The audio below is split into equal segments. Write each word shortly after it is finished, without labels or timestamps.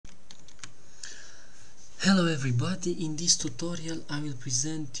Hello everybody, in this tutorial I will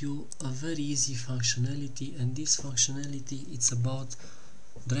present you a very easy functionality, and this functionality it's about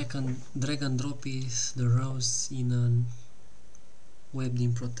drag and drop the rows in a Web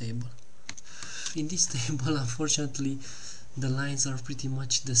Dynpro table. In this table unfortunately the lines are pretty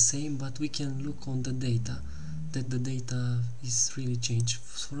much the same, but we can look on the data that the data is really changed.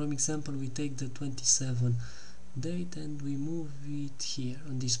 For example, we take the 27 date and we move it here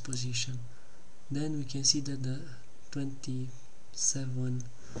on this position. Then we can see that the 27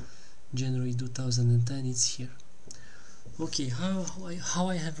 January 2010 is here. Okay, how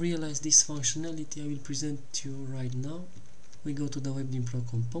I have realized this functionality I will present to you right now. We go to the Web Dynpro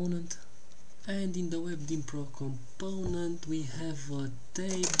component, and in the Web Dynpro component we have a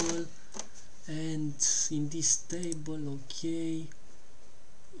table, and in this table, okay,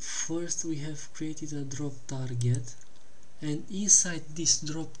 first we have created a drop target, and inside this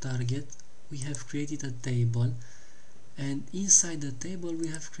drop target we have created a table, and inside the table we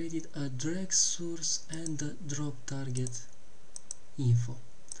have created a drag source and a drop target info.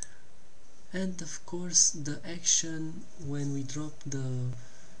 And of course the action when we drop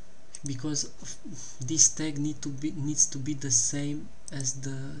because this tag needs to be the same as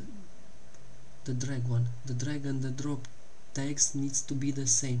the drag one. The drag and the drop tags needs to be the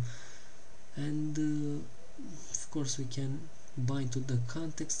same, and of course we can bind to the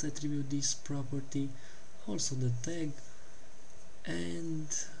context attribute this property, also the tag, and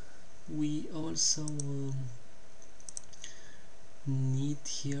we also need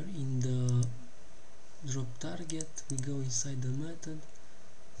here in the drop target, we go inside the method.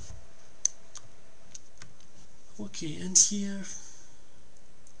 Okay, and here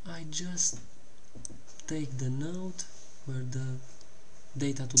I just take the node where the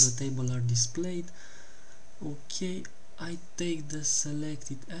data to the table are displayed. Okay, I take the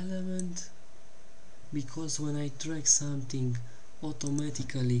selected element, because when I drag something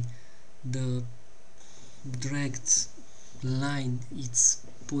automatically the dragged line it's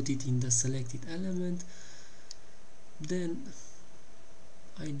put it in the selected element. Then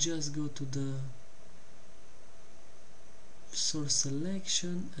I just go to the source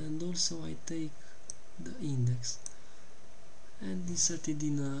selection, and also I take the index and insert it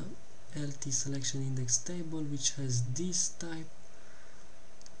in a LT selection index table which has this type.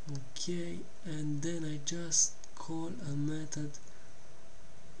 Okay, and then I just call a method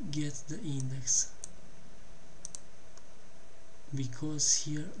get the index, because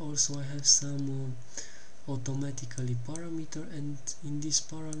here also I have some automatically parameter, and in this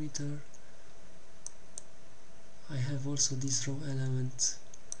parameter I have also this row element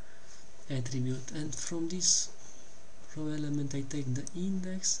attribute, and from this row element I take the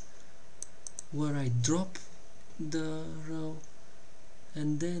index where I drop the row,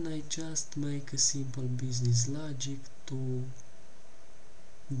 and then I just make a simple business logic to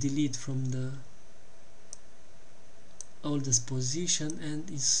delete from the oldest position and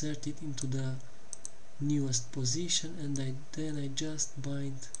insert it into the newest position, and then I just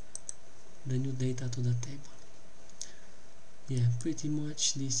bind the new data to the table. Yeah, pretty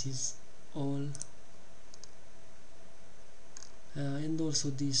much this is all. And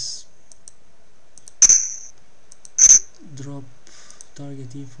also this drop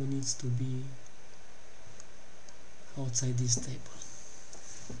target info needs to be outside this table.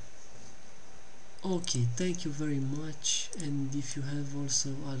 Okay, thank you very much, and if you have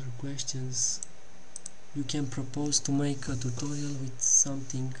also other questions you can propose to make a tutorial with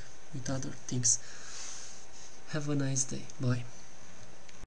something with other things. Have a nice day. Bye.